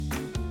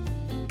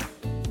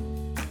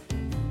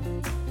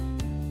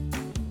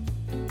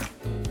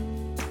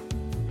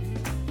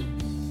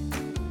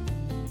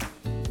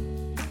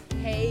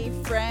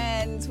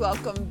friends.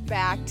 Welcome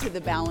back to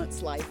the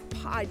Balanced Life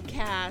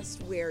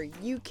podcast, where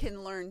you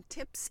can learn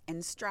tips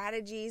and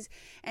strategies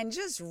and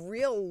just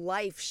real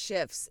life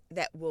shifts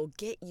that will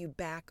get you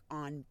back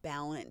on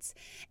balance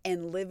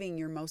and living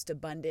your most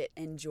abundant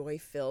and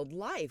joy-filled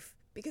life.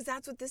 Because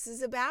that's what this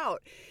is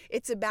about.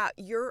 It's about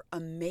your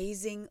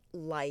amazing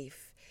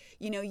life.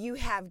 You know, you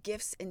have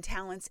gifts and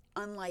talents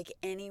unlike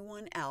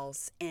anyone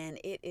else, and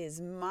it is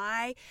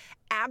my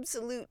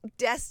absolute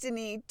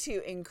destiny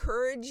to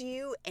encourage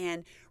you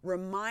and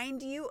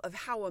remind you of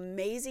how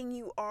amazing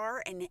you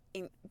are and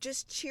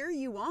just cheer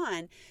you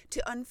on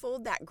to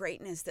unfold that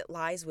greatness that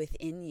lies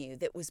within you,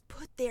 that was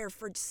put there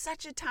for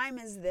such a time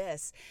as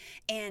this,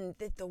 and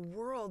that the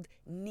world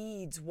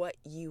needs what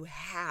you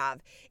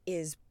have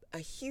is a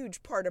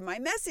huge part of my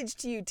message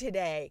to you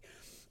today.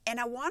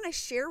 And I want to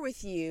share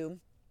with you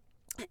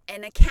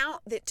an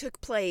account that took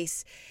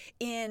place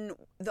in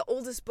the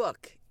oldest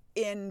book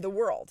in the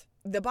world,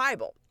 the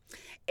Bible.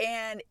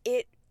 And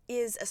it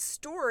is a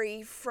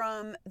story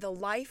from the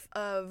life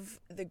of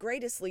the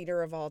greatest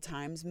leader of all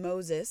times,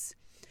 Moses,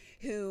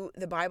 who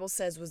the Bible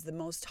says was the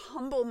most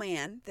humble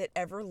man that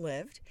ever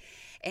lived.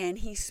 And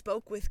he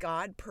spoke with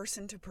God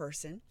person to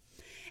person.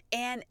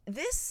 And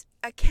this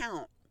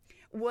account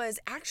was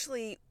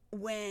actually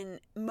when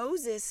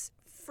Moses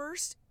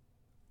first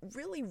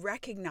really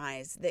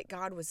recognized that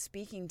God was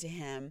speaking to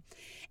him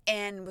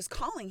and was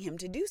calling him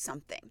to do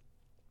something.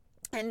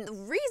 And the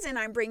reason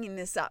I'm bringing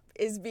this up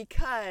is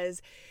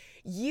because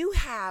you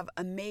have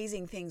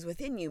amazing things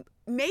within you.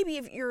 Maybe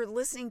if you're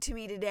listening to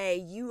me today,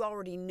 you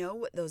already know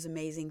what those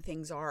amazing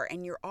things are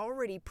and you're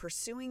already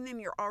pursuing them.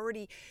 You're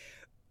already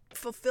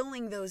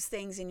fulfilling those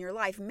things in your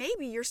life.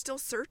 Maybe you're still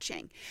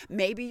searching.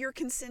 Maybe you're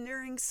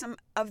considering some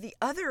of the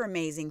other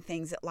amazing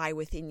things that lie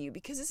within you,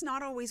 because it's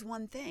not always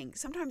one thing.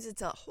 Sometimes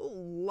it's a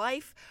whole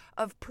life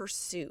of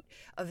pursuit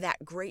of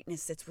that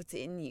greatness that's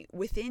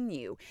within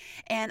you.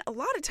 And a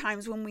lot of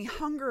times when we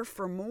hunger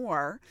for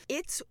more,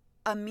 it's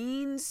a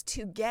means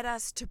to get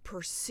us to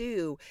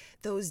pursue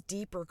those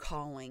deeper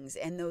callings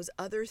and those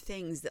other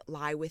things that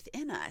lie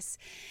within us.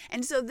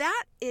 And so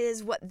that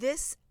is what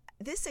this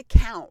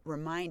account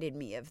reminded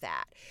me of,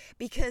 that,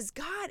 because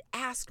God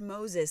asked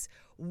Moses,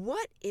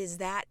 what is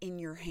that in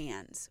your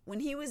hands?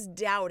 When he was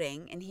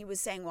doubting and he was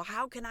saying, well,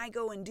 how can I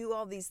go and do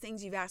all these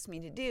things you've asked me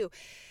to do?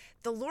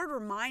 The Lord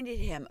reminded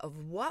him of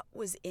what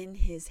was in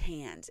his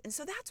hands. And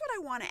so that's what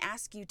I want to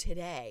ask you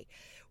today.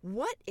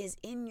 What is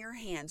in your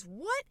hands?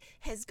 What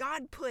has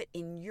God put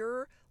in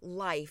your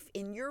life,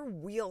 in your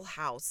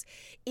wheelhouse,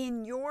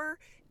 in your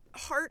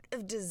heart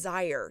of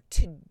desire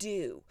to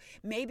do?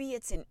 Maybe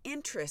it's an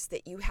interest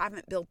that you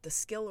haven't built the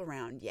skill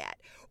around yet,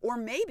 or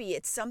maybe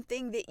it's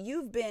something that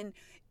you've been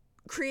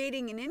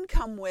creating an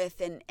income with,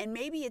 and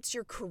maybe it's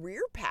your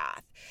career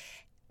path,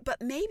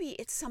 but maybe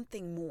it's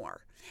something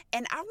more.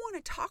 And I want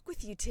to talk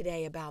with you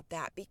today about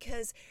that,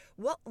 because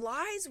what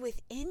lies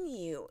within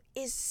you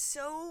is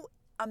so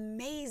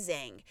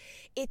amazing.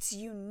 It's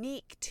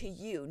unique to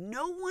you.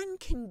 No one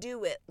can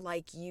do it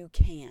like you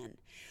can.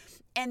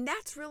 And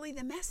that's really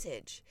the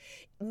message.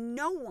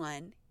 No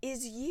one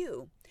is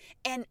you.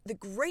 And the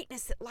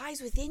greatness that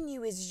lies within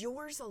you is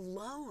yours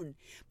alone.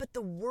 But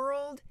the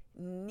world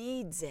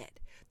needs it.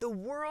 The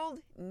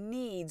world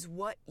needs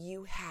what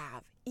you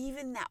have.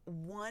 Even that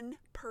one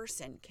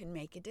person can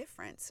make a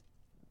difference.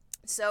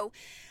 So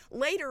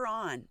later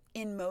on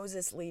in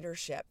Moses'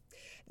 leadership,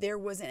 there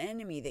was an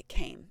enemy that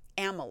came,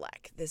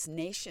 Amalek, this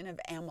nation of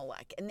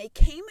Amalek, and they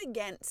came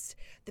against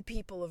the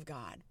people of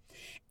God.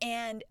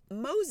 And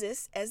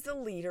Moses, as the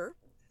leader,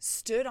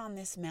 stood on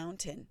this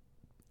mountain,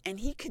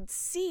 and he could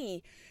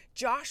see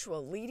Joshua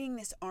leading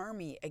this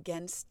army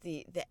against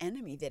the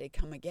enemy that had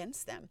come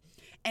against them.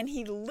 And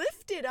he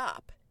lifted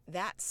up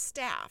that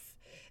staff,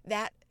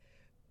 that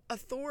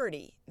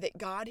authority that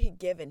God had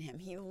given him.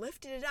 He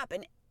lifted it up,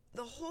 and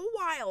the whole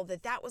while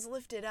that was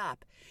lifted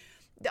up,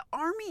 the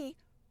army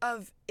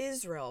of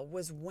Israel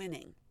was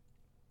winning.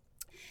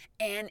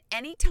 And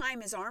anytime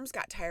his arms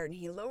got tired and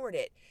he lowered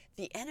it,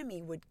 the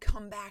enemy would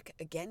come back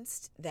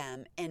against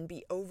them and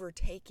be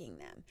overtaking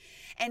them.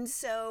 And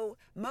so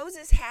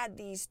Moses had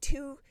these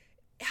two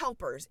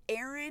helpers,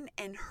 Aaron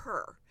and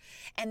Hur,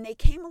 and they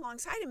came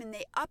alongside him and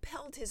they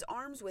upheld his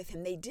arms with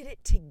him. They did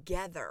it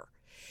together.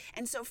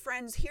 And so,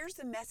 friends, here's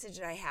the message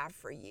that I have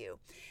for you.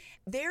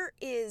 There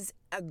is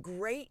a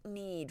great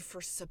need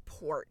for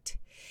support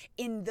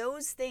in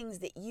those things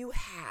that you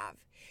have.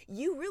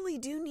 You really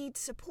do need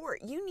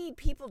support. You need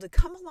people to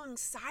come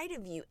alongside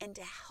of you and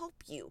to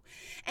help you.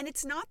 And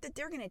it's not that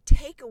they're going to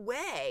take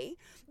away,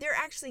 they're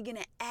actually going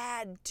to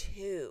add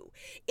to.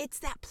 It's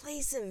that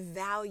place of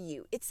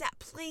value. It's that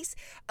place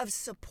of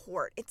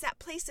support. It's that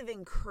place of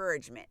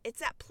encouragement. It's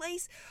that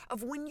place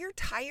of when you're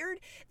tired,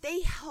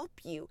 they help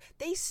you.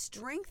 They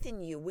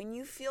strengthen you when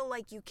you feel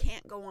like you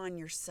can't go on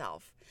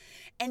yourself.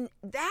 And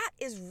that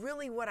is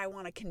really what I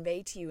want to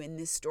convey to you in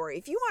this story.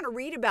 If you want to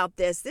read about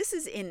this, this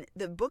is in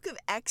the book of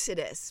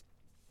Exodus.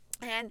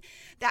 And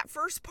that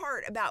first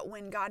part about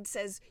when God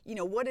says,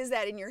 what is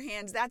that in your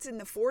hands? That's in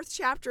the 4th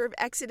chapter of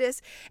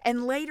Exodus.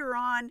 And later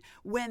on,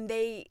 when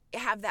they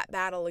have that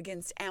battle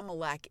against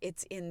Amalek,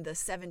 it's in the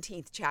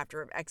 17th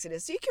chapter of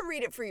Exodus. So you can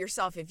read it for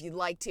yourself if you'd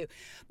like to.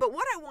 But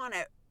what I want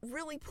to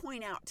really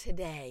point out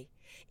today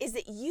is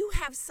that you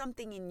have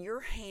something in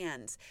your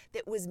hands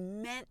that was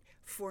meant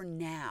for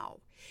now.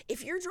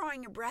 If you're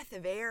drawing a breath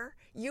of air,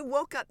 you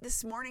woke up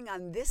this morning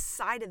on this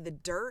side of the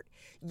dirt,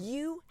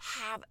 you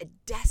have a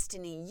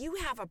destiny, you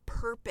have a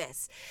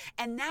purpose,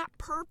 and that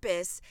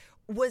purpose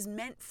was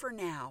meant for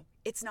now.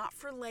 It's not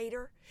for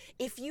later.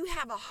 If you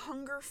have a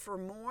hunger for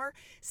more,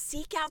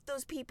 seek out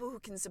those people who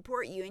can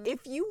support you. And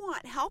if you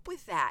want help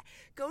with that,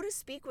 go to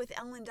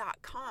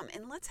speakwithellen.com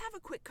and let's have a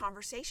quick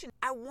conversation.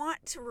 I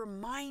want to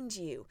remind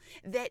you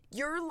that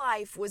your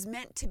life was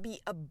meant to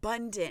be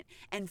abundant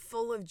and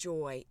full of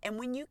joy. And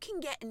when you can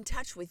get in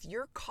touch with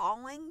your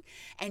calling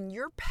and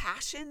your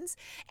passions,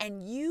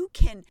 and you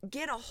can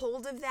get a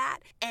hold of that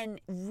and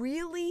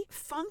really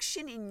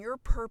function in your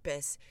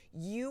purpose,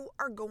 you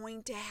are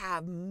going to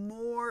have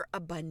more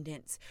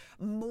abundance,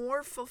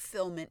 more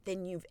fulfillment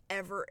than you've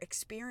ever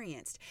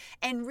experienced.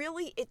 And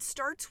really, it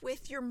starts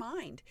with your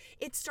mind.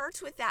 It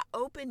starts with that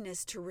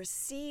openness to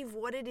receive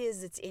what it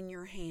is that's in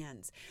your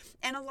hands.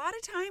 And a lot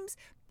of times,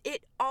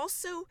 it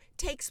also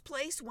takes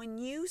place when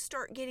you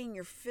start getting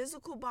your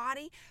physical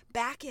body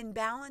back in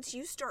balance.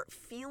 You start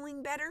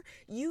feeling better.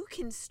 You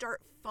can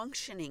start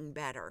functioning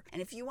better.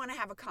 And if you want to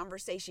have a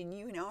conversation,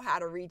 you know how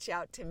to reach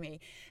out to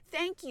me.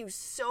 Thank you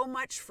so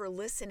much for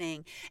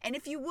listening. And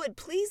if you would,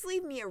 please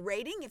leave me a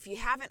rating if you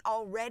haven't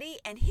already,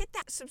 and hit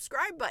that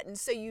subscribe button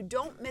so you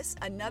don't miss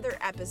another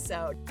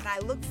episode. And I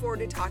look forward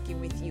to talking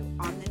with you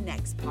on the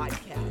next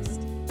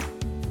podcast.